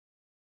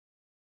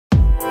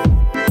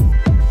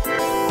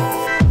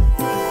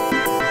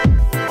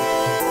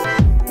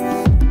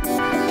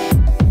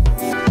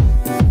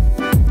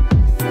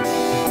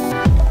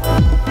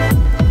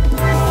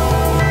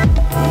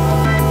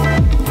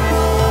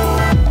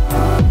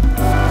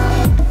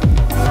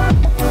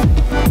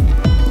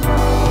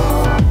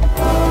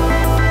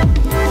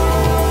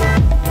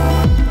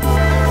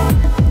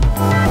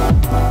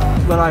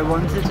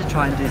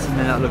try and do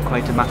something that looked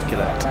quite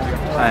immaculate,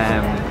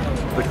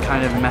 but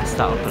kind of mess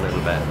that up a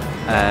little bit.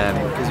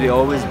 Because we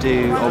always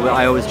do, or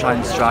I always try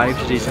and strive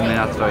to do something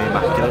that's very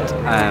immaculate.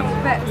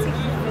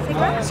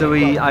 So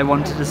I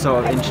wanted to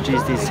sort of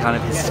introduce these kind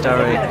of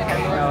historic,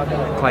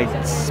 quite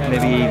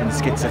maybe even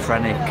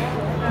schizophrenic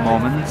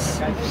moments.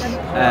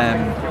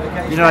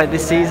 You know, like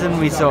this season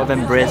we sort of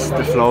embraced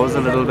the flows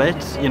a little bit.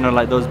 You know,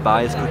 like those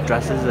bias cut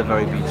dresses are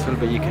very beautiful,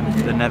 but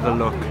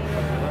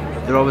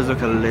they always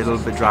look a little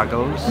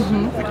bedraggled,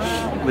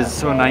 which was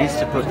so nice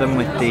to put them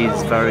with these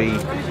very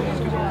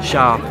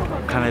sharp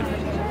kind of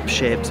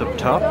shapes up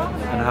top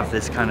and have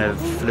this kind of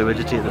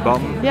fluidity at the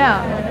bottom.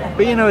 Yeah.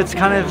 But you know, it's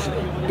kind of,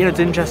 you know, it's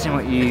interesting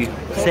what you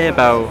say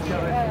about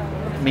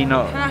me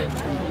not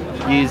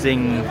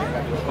using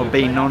or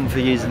being known for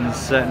using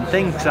certain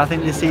things. I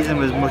think this season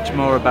was much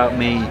more about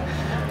me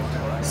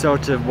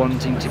sort of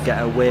wanting to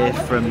get away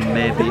from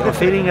maybe, or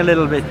feeling a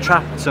little bit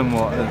trapped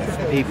somewhat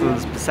of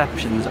people's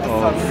perceptions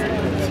of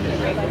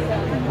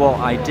what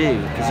I do.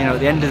 Because, you know, at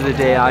the end of the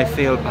day I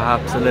feel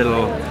perhaps a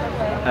little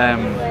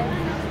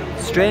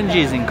strange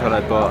using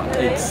colour, but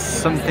it's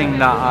something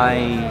that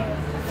I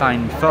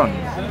find fun,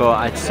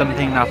 but it's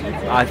something that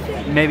I've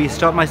maybe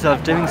stopped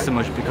myself doing so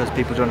much because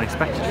people don't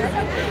expect it from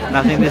me. And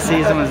I think this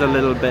season was a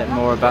little bit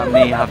more about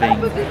me having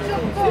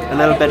a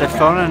little bit of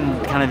fun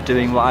and kind of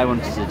doing what I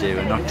wanted to do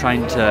and not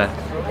trying to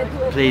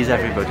please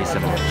everybody so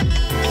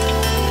much.